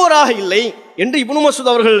அடைவோராக இல்லை என்று இப்னு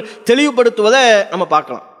மஸ்ஊத் அவர்கள் தெளிவுபடுத்துவதை நம்ம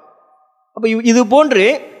பார்க்கலாம். அப்போ இது போன்று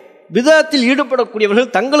பிதஅத்தில்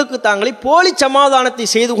ஈடுபடக்கூடியவர்கள் தங்களுக்கு தாங்களே போலி சமாதானத்தை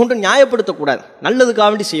செய்து கொண்டு நியாயப்படுத்தக்கூடாது. நல்லதுக்காக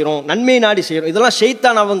வேண்டி செய்கிறோம், நன்மை நாடி செய்கிறோம், இதெல்லாம்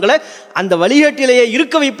ஷைத்தான் அவங்களை அந்த வழிகாட்டிலேயே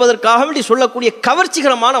இருக்க வைப்பதற்காக வேண்டி சொல்லக்கூடிய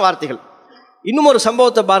கவர்ச்சிகரமான வார்த்தைகள். இன்னும் ஒரு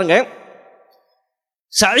சம்பவத்தை பாருங்க.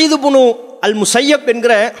 சயீத் இப்னு அல் முஸையப்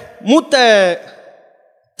என்கிற மூத்த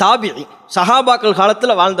தாபிஈ, சஹாபாக்கள்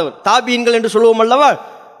காலத்தில் வாழ்ந்தவர். தாபியன்கள் என்று சொல்லுவோம் அல்லவா,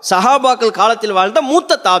 சஹாபாக்கள் காலத்தில் வாழ்ந்த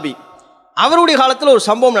மூத்த தாபி. அவருடைய காலத்தில் ஒரு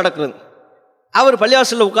சம்பவம் நடக்கிறது. அவர்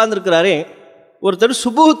பள்ளிவாசலில் உட்கார்ந்துருக்கிறாரு. ஒருத்தர்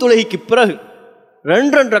சுபுஹ் தொழுகைக்கு பிறகு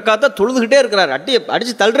 2 ரக்காத்தை தொழுதுகிட்டே இருக்கிறார்.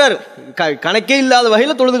 அடித்து தள்ளுறாரு, கணக்கே இல்லாத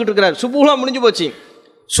வகையில் தொழுதுகிட்டு இருக்கிறார். சுபுஹ்லாம் முடிஞ்சு போச்சு,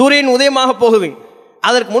 சூரியன் உதயமாக போகுது.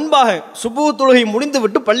 அதற்கு முன்பாக சுபுஹ் தொழுகை முடிந்து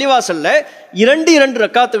விட்டு பள்ளிவாசலில் 2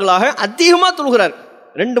 ரக்காத்துகளாக அதிகமாக தொழுகிறார்.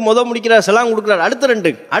 2 முடிக்கிறார், சலாம் கொடுக்குறார், அடுத்த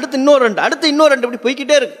 2, அடுத்து இன்னொரு 2, அடுத்து இன்னொரு 2, இப்படி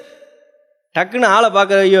போய்கிட்டே இருக்கு. டக்குன்னு ஆளை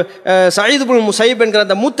பார்க்குற சயீத் இப்னு முஸையப் என்கிற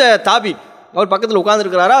அந்த மூத்த தாபி அவர் பக்கத்தில்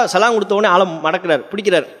உட்காந்துருக்கிறாரா, சலாம் கொடுத்த உடனே ஆளை மடக்கிறார்,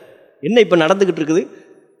 பிடிக்கிறார். என்ன இப்போ நடந்துக்கிட்டு இருக்குது,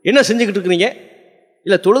 என்ன செஞ்சுக்கிட்டு இருக்கிறீங்க?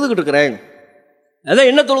 இல்லை தொழுதுகிட்டு இருக்கிறேன். அதான்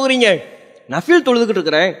என்ன தொழுகிறீங்க? நஃபில் தொழுதுகிட்டு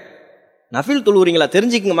இருக்கிறேன். நஃபில் தொழுகிறீங்களா?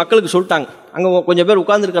 தெரிஞ்சுக்கங்க, மக்களுக்கு சொல்லிட்டாங்க. அங்கே கொஞ்சம் பேர்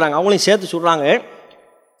உட்காந்துருக்கிறாங்க, அவங்களையும் சேர்த்து சொல்கிறாங்க.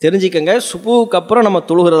 தெரிஞ்சுக்கங்க, சுபுவுக்கு அப்புறம் நம்ம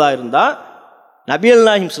தொழுகிறதா இருந்தால் நபிகள்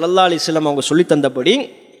நாயகம் ஸல்லல்லாஹு அலைஹி வஸல்லம் அவங்க சொல்லி தந்தபடி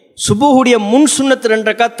சுபுஹுடைய முன் சுன்னத் 2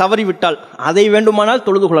 ரக்காத் தவறிவிட்டால் அதை வேண்டுமானால்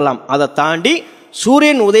தொழுது கொள்ளலாம். அதை தாண்டி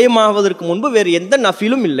சூரியன் உதயமாவதற்கு முன்பு வேறு எந்த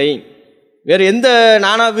நஃபிலும் இல்லை, வேறு எந்த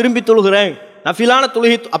நானா விரும்பி தொழுகிறேன் நஃபிலான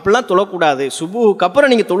தொழுகை அப்படிலாம் தொழக்கூடாது. சுபுஹுக்கு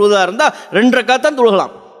அப்புறம் நீங்கள் தொழுவதாக இருந்தால் 2 ரக்காத் தான்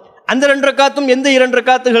தொழுகலாம். அந்த 2 ரக்காத்தும் எந்த 2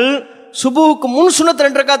 ரக்காத்துகள்? சுபுஹுக்கு முன் சுன்னத்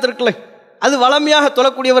 2 ரக்காத் இருக்குல்ல, அது வளமையாக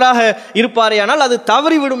தொழக்கூடியவராக இருப்பாரே, ஆனால் அது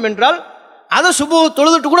தவறிவிடும் என்றால் அதை சுபுஹு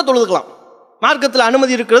தொழுதுட்டு கூட தொழுதுக்கலாம். மார்க்கத்தில்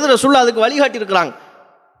அனுமதி இருக்கிறது, ரசூலுல்லாஹ் அதுக்கு வழிகாட்டி இருக்கிறாங்க.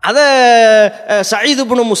 அதை சயீத்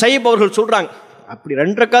இப்னு முஸையப் அவர்கள் சொல்கிறாங்க. அப்படி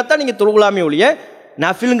 2 ரக்காத்தான் நீங்கள் தொழுகலாமே ஒழிய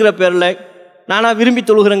நஃபிலுங்கிற பேரில், நானா விரும்பி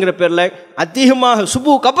தொழுகிறேங்கிற பேரில் அதிகமாக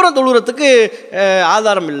சுபுவுக்கு அப்புறம் தொழுகிறதுக்கு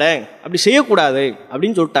ஆதாரம் இல்லை, அப்படி செய்யக்கூடாது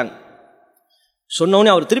அப்படின்னு சொல்லிட்டாங்க.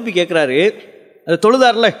 சொன்னோடனே அவர் திருப்பி கேட்குறாரு, அது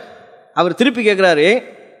தொழுதார்ல, அவர் திருப்பி கேட்குறாரு,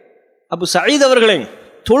 அப்போ சயீத் அவர்களே,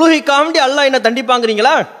 தொழுகைக்காண்டி அல்லாஹ் என்ன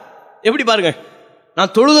தண்டிப்பாங்கிறீங்களா? எப்படி பாருங்க,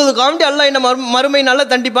 நான் தொழுதுக்காண்டி அல்லாஹ் என்ன மறுமை நல்லா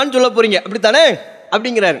தண்டிப்பான்னு சொல்ல போறீங்க அப்படித்தானே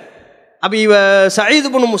அப்படிங்கிறாரு. அப்போ சயீத்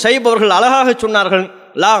இப்னு முஸையப் அவர்கள் அழகாக சொன்னார்கள்,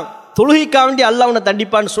 லா, தொழுகைக்காண்டி அல்லாஹ் உன்னை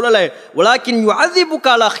தண்டிப்பான்னு சொல்லலை, வலாக்கின் யுஅதிபுக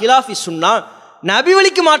அலா ஹிலாஃபி சுன்னா, நபி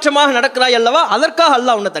வழிக்கு மாற்றமாக நடக்கிறாய் அல்லவா, அதற்காக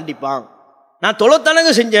அல்லாஹ் உன்னை தண்டிப்பான். நான்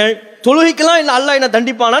தொழத்தானங்க செஞ்சேன், தொழுகைக்கெல்லாம் இல்லை அல்லாஹ் என்ன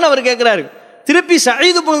தண்டிப்பானான்னு அவர் கேட்குறாரு. திருப்பி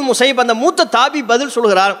சயீத் இப்னு முஸையப் அந்த மூத்த தாபி பதில்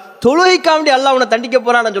சொல்கிறார், தொழுகைக்காண்டி அல்லாஹ் உன்னை தண்டிக்க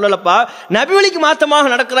போறான்னு சொல்லலப்பா, நபி வழிக்கு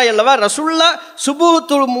மாற்றமாக நடக்கிறாய் அல்லவா, ரசூலுல்லாஹ்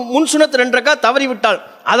சுபுஹ் முன் சுன்னத் 2 ரக்காத் தவறி விட்டால்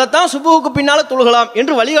அதைத்தான் சுபுஹுக்கு பின்னால் தொழுகலாம்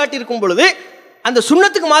என்று வழிகாட்டி இருக்கும் பொழுது அந்த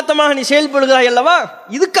சுன்னத்துக்கு மாற்றமாக நீ செயல்படுகிறாய் அல்லவா,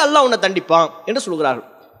 இதுக்கு அல்லாஹ் உன்னை தண்டிப்பான் என்று சொல்கிறார்கள்.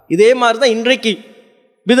 இதே மாதிரி தான் இன்றைக்கு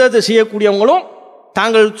பிதஅத் செய்யக்கூடியவங்களும்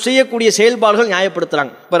தாங்கள் செய்யக்கூடிய செயல்பாடுகள்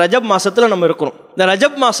நியாயப்படுத்துகிறாங்க. இப்போ ரஜப் மாதத்தில் நம்ம இருக்கிறோம். இந்த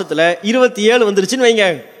ரஜப் மாதத்தில் 27 வந்துருச்சுன்னு வைங்க,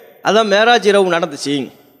 அதான் மேராஜ் இரவு நடந்துச்சு.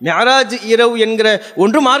 மேராஜ் இரவு என்கிற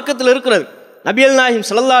ஒன்று மார்க்கத்தில் இருக்கிறது. நபிகள் நாயகம்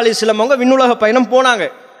ஸல்லல்லாஹு அலைஹி வஸல்லம் அவங்க விண்ணுலக பயணம் போனாங்க,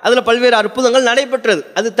 அதில் பல்வேறு அற்புதங்கள் நடைபெற்றது.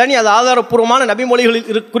 அது தனி, அது ஆதாரப்பூர்வமான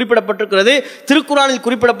நபிமொழிகளில் குறிப்பிடப்பட்டிருக்கிறது, திருக்குரானில்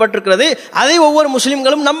குறிப்பிடப்பட்டிருக்கிறது. அதை ஒவ்வொரு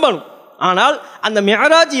முஸ்லிம்களும் நம்பணும். ஆனால் அந்த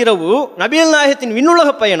மேராஜ் இரவு நபிகள் நாயகத்தின்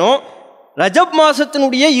விண்ணுலக பயணம் ரஜப்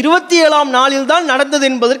மாசத்தினுடைய 27ஆம் நாளில் தான் நடந்தது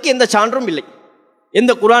என்பதற்கு எந்த சான்றும் இல்லை,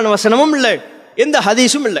 எந்த குர்ஆன் வசனமும் இல்லை, எந்த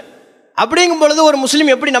ஹதீஸும் இல்லை. அப்படிங்கும் பொழுது ஒரு முஸ்லீம்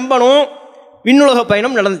எப்படி நம்பணும்? விண்ணுலக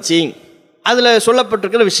பயணம் நடந்துச்சு, அதில்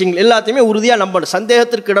சொல்லப்பட்டிருக்கிற விஷயங்கள் எல்லாத்தையுமே உறுதியாக நம்பணும்,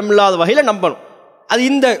 சந்தேகத்திற்கு இடமில்லாத வகையில் நம்பணும். அது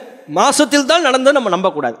இந்த மாசத்தில் தான் நடந்தது நம்ம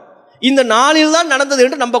நம்பக்கூடாது, இந்த நாளில் தான் நடந்தது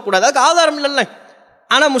என்று நம்பக்கூடாது, அதுக்கு ஆதாரம் இல்லைல்ல.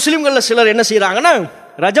 ஆனால் முஸ்லீம்களில் சிலர் என்ன செய்கிறாங்கன்னா,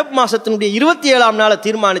 ரஜப் மாசத்தினுடைய 27ஆம் நாளை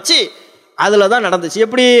தீர்மானித்து அதில் தான் நடந்துச்சு.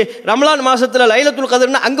 எப்படி ரமலான் மாசத்தில் லைலத்துல்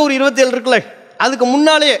கத்ர்னா அங்கே ஒரு 27 இருக்குல்ல, அதுக்கு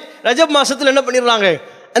முன்னாலே ரஜப் மாசத்தில் என்ன பண்ணிடுறாங்க,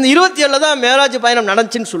 அந்த 27 தான் மேராஜ் பயணம்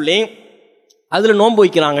நடந்துச்சுன்னு சொல்லி அதில் நோன்பு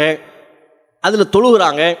வைக்கிறாங்க, அதில்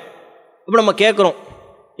தொழுகிறாங்க. இப்போ நம்ம கேட்குறோம்,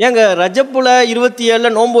 ஏங்க ரஜப்புல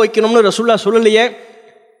 27 நோன்பு வைக்கணும்னு ரசூலுல்லாஹ் சொல்லலையே,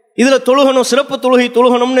 இதில் தொழுகணும், சிறப்பு தொழுகை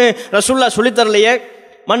தொழுகணும்னு ரசூலுல்லாஹ் சொல்லித்தரலையே.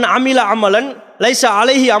 மன் அமில அமலன் லைஸ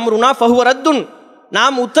அலைஹி அம்ருனா ஃபஹுவ ரத்துன்,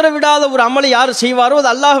 நாம் உத்தரவிடாத ஒரு அமலை யார் செய்வாரோ அது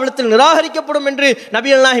அல்லாஹ்விடத்தில் நிராகரிக்கப்படும் என்று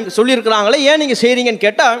நபிகள் நாயகம் சொல்லியிருக்கிறாங்களே, ஏன் நீங்கள் செய்கிறீங்கன்னு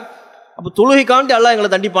கேட்டால், அப்போ தொழுகைக்காண்டி அல்லாஹ் எங்களை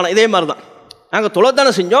தண்டிப்பானா? இதே மாதிரி தான், நாங்கள்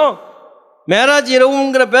தொழத்தானே செஞ்சோம், மேராஜ்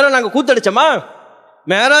இரவுங்கிற பேரை நாங்கள் கூத்தடிச்சோமா?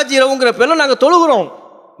 மேராஜ் இரவுங்கிற பேரில் நாங்கள் தொழுகிறோம்,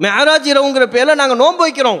 மேராஜ் இரவுங்கிற பேரில் நாங்கள் நோன்பு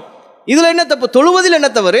வைக்கிறோம், இதில் என்ன தப்பு? தொழுவதில் என்ன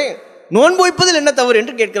தவறு? நோன்பு வைப்பதில் என்ன தவறு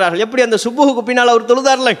என்று கேட்கிறார்கள். எப்படி அந்த சுபுஹுக்கு பின்னால் அவர்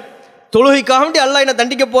தொழுதார்ல, தொழுகைக்காண்டி அல்லாஹ் என்ன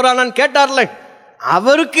தண்டிக்க போறானான்னு கேட்டார்ல,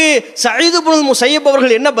 அவருக்கு சயீத் இப்னு முஸையப்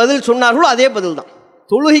அவர்கள் என்ன பதில் சொன்னார்களோ அதே பதில் தான்.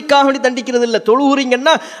 தொழுகைக்காக வேண்டி தண்டிக்கிறது இல்லை.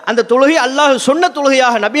 தொழுகிறீங்கன்னா அந்த தொழுகை அல்லாஹ் சொன்ன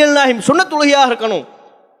தொழுகையாக, நபிகள் நாயகம் சொன்ன தொழுகையாக இருக்கணும்,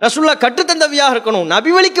 ரசூலுல்லாஹ் கற்றுத்தந்தவையாக இருக்கணும்.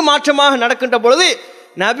 நபி வழிக்கு மாற்றமாக நடக்கின்ற பொழுது,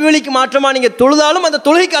 நபி வழிக்கு மாற்றமாக நீங்கள் தொழுதாலும் அந்த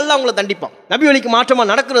தொழுகைக்கு அல்லாஹ் உங்களை தண்டிப்பான். நபி வழிக்கு மாற்றமாக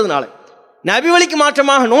நடக்கிறதுனால. நபி வழிக்கு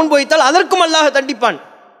மாற்றமாக நோன்பு வைத்தால் அதற்கும் அல்லாஹ் தண்டிப்பான்.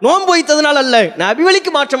 நோன்பு வைத்ததுனால அல்ல, நபி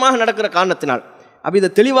வழிக்கு மாற்றமாக நடக்கிற காரணத்தினால். அப்போ இதை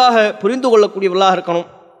தெளிவாக புரிந்து கொள்ளக்கூடியவர்களாக இருக்கணும்.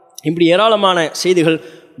 இப்படி ஏராளமான செய்திகள்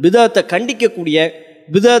பிதஅத்தை கண்டிக்கக்கூடிய,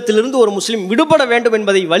 பிதஅத்திலிருந்து ஒரு முஸ்லீம் விடுபட வேண்டும்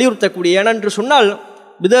என்பதை வலியுறுத்தக்கூடிய. ஏனென்று சொன்னால்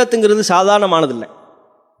பிதஅத்துங்கிறது சாதாரணமானதில்லை.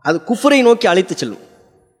 அது குஃப்ரை நோக்கி அழைத்து செல்லும்,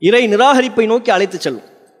 இறை நிராகரிப்பை நோக்கி அழைத்து செல்லும்.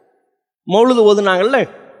 மௌலுது ஓதுனாங்கல்ல,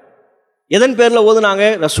 எதன் பேரில் ஓதுனாங்க?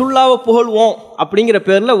 ரசூலுல்லாவை புகழ்வோம் அப்படிங்கிற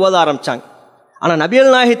பேரில் ஓத ஆரம்பித்தாங்க. ஆனால்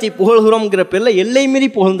நபிகள் நாயகத்தை புகழ்கிறோம்ங்கிற பேரில் எல்லை மீறி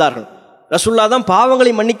புகழ்ந்தார்கள். ரசூலுல்லாஹ் தான்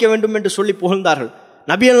பாவங்களை மன்னிக்க வேண்டும் என்று சொல்லி புகழ்ந்தார்கள்.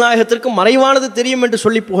 நபிகள் நாயகத்திற்கு மறைவானது தெரியும் என்று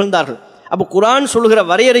சொல்லி புகழ்ந்தார்கள். அப்போ குர்ஆன் சொல்லுகிற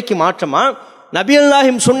வரையறைக்கு மாற்றமா நபிகள்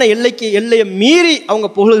நாயகம் சொன்ன எல்லையை மீறி அவங்க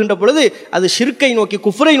புகழ்கின்ற பொழுது அது ஷிர்கை நோக்கி,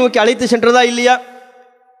 குஃப்ரை நோக்கி அழைத்து சென்றதா இல்லையா?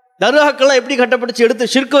 தர்காக்கள்லாம் எப்படி கட்டப்பட்டுச்சு?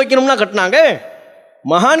 எடுத்து ஷிர்க் வைக்கணும்னா கட்டினாங்க.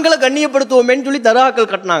 மகான்களை கண்ணியப்படுத்துவோமேன்னு சொல்லி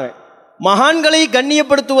தர்காக்கள் கட்டினாங்க. மகான்களை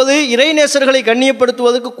கண்ணியப்படுத்துவது, இறைநேசர்களை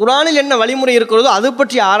கண்ணியப்படுத்துவதற்கு குர்ஆனில் என்ன வழிமுறை இருக்கிறதோ அது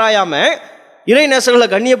பற்றி ஆராயாம இறைநேசர்களை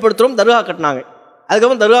கண்ணியப்படுத்துகிறோம் தர்கா கட்டினாங்க.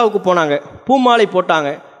 அதுக்கப்புறம் தர்காவுக்கு போனாங்க, பூமாலை போட்டாங்க,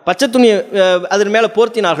 பச்சை துணியை அதன் மேலே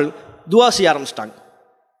போர்த்தினார்கள், துவா செய்ய ஆரம்பிச்சிட்டாங்க.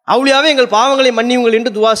 அவுளியாவே எங்கள் பாவங்களை மன்னியுங்கள்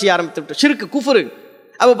என்று துவா செய்ய ஆரம்பித்து ஷிர்க், குஃப்ரு.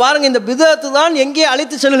 அப்போ பாருங்க, இந்த பிதஅத்து தான் எங்கே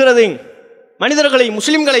அழைத்து செல்கிறது மனிதர்களை,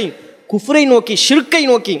 முஸ்லிம்களை? குஃப்ரை நோக்கி, ஷிர்க்கை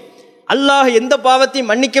நோக்கி. அல்லாஹ் எந்த பாவத்தை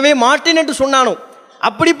மன்னிக்கவே மாட்டேன் என்று சொன்னானோ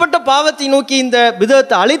அப்படிப்பட்ட பாவத்தை நோக்கி இந்த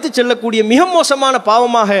பிதஅத்தை அழைத்து செல்லக்கூடிய மிக மோசமான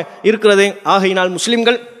பாவமாக இருக்கிறது. ஆகையினால்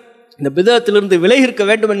முஸ்லிம்கள் இந்த பிதஅத்திலிருந்து விலகி இருக்க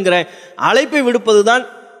வேண்டும் என்கிற அழைப்பை விடுப்பதுதான்.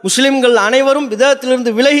 முஸ்லிம்கள் அனைவரும்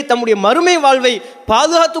பிதஅத்திலிருந்து விலகி தம்முடைய மறுமை வாழ்வை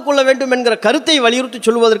பாதுகாத்துக் கொள்ள வேண்டும் என்கிற கருத்தை வலியுறுத்தி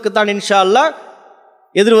சொல்வதற்கு தான் இன்ஷா அல்லாஹ்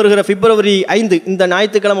எதிர்வருகிற பிப்ரவரி 5 இந்த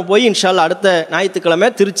ஞாயிற்றுக்கிழமை போய் இன்ஷா அல்லாஹ் அடுத்த ஞாயிற்றுக்கிழமை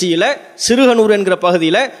திருச்சியில் சிறுகனூர் என்கிற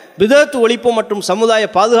பகுதியில் பிதஅத்து ஒழிப்பு மற்றும் சமுதாய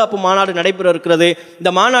பாதுகாப்பு மாநாடு நடைபெற இருக்கிறது.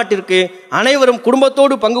 இந்த மாநாட்டிற்கு அனைவரும்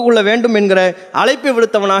குடும்பத்தோடு பங்கு கொள்ள வேண்டும் என்கிற அழைப்பை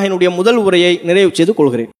விடுத்தவனாக என்னுடைய முதல் உரையை நிறைவு செய்து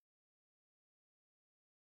கொள்கிறேன்.